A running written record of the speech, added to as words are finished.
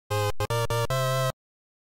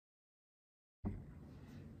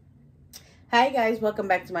Hi guys, welcome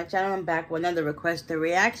back to my channel. I'm back with another requested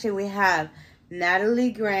reaction. We have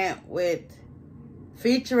Natalie Grant with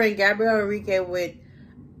featuring Gabriel Henrique with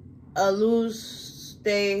A Luz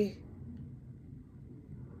de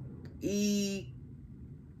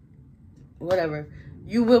whatever.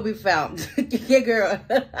 You will be found. Yeah, girl.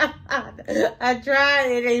 I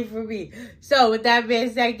tried, it ain't for me. So with that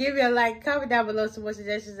being said, give me a like, comment down below some more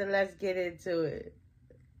suggestions, and let's get into it.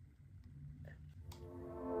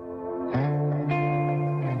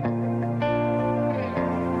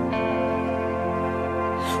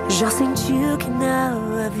 Já sentiu que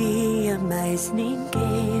não havia mais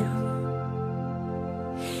ninguém,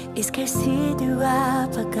 esquecido,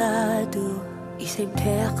 apagado e sem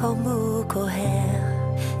ter como correr.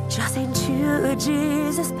 Já sentiu o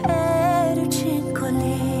desespero te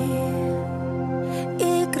encolher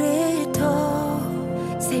e gritou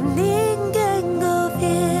sem ninguém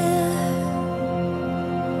ouvir.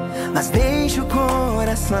 Mas deixa o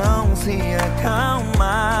coração se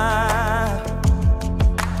acalmar.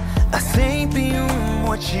 Há sempre um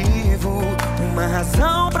motivo, uma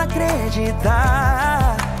razão pra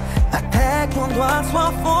acreditar. Até quando a sua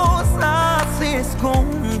força se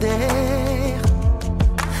esconder,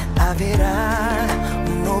 haverá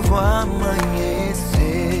um novo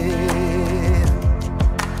amanhecer.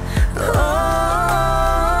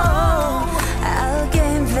 Oh,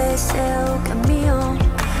 alguém vê seu caminho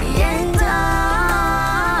e então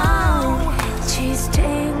te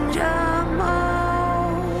estende a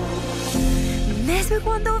mão. Mesmo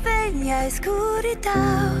quando vem a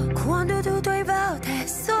escuridão, quando tudo em volta é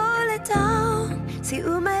solidão, se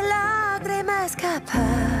uma lágrima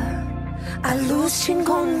escapar, a luz te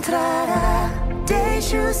encontrará.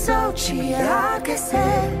 Deixa o sol te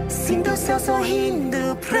aquecer, sinta o céu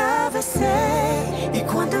sorrindo pra você. E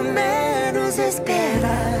quando menos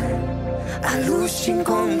esperar, a luz te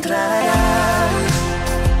encontrará.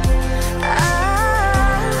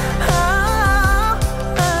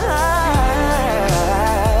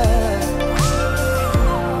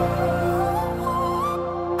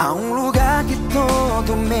 Há um lugar que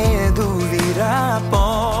todo medo vira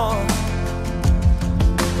pó,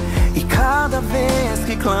 e cada vez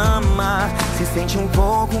que clama se sente um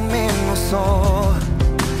pouco menos só.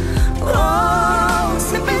 Oh,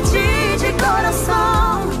 se pedir de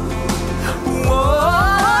coração,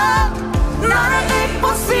 oh, nada é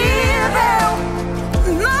impossível,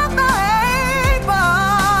 nada é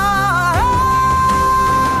igual.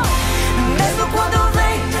 Mesmo quando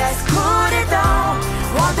vem a escuridão,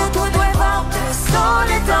 quando tudo em volta é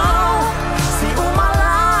solidão, se uma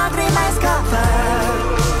lágrima escapar,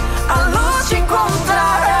 a luz te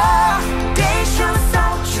encontrará. Deixa o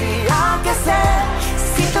sol te aquecer,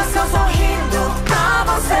 sinta o céu sorrindo pra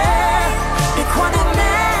você. E quando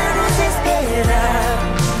menos esperar,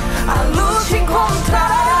 a luz te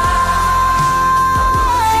encontrará.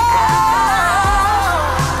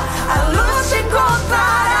 A luz te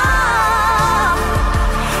encontrará.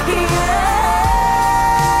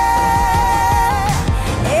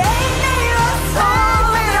 Em meio à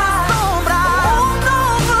sombra, um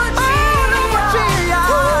novo dia.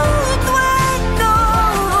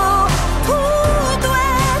 Tudo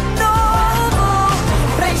é novo,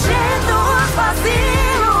 preenchendo os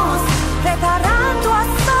vazios, preparando a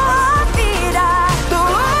sua vida.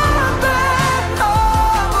 Tudo é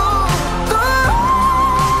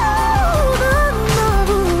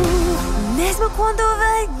novo. Mesmo quando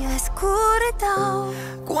vem a escuridão,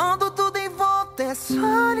 Quando tudo em volta é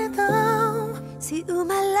solidão, se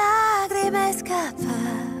uma lágrima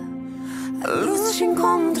escapar, a luz te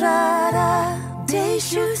encontrará.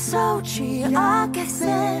 Deixa o sol te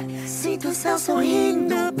aquecer, sinta o céu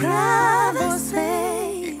sorrindo pra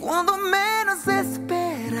você. quando menos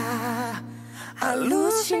esperar, A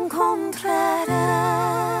luz te encontrará.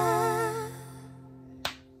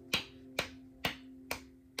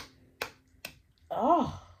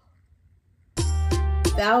 Oh,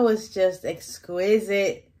 that was just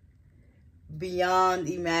exquisite beyond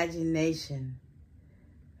imagination.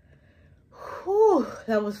 Whew,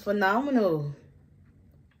 that was phenomenal.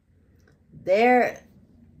 This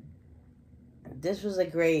was a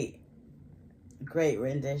great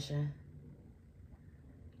rendition.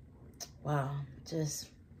 Wow, just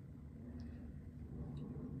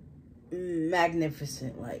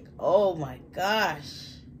magnificent. Like, oh my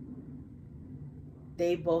gosh.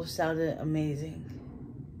 They both sounded amazing.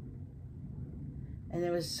 And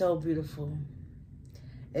it was so beautiful.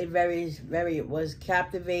 It was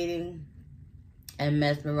captivating and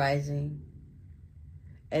mesmerizing.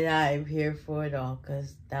 And I'm here for it all,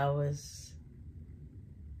 because that was,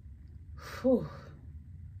 whew,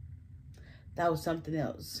 that was something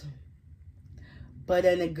else. but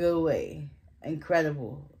in a good way.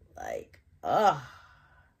 Incredible. Like,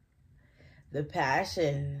 the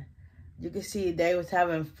passion. You can see they was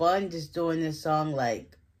having fun just doing this song,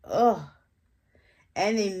 like,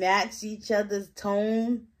 and they matched each other's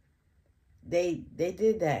tone. They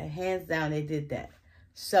did that. Hands down, they did that.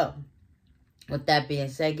 So, with that being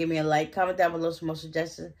said, give me a like, comment down below some more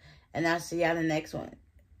suggestions, and I'll see y'all in the next one.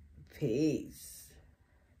 Peace.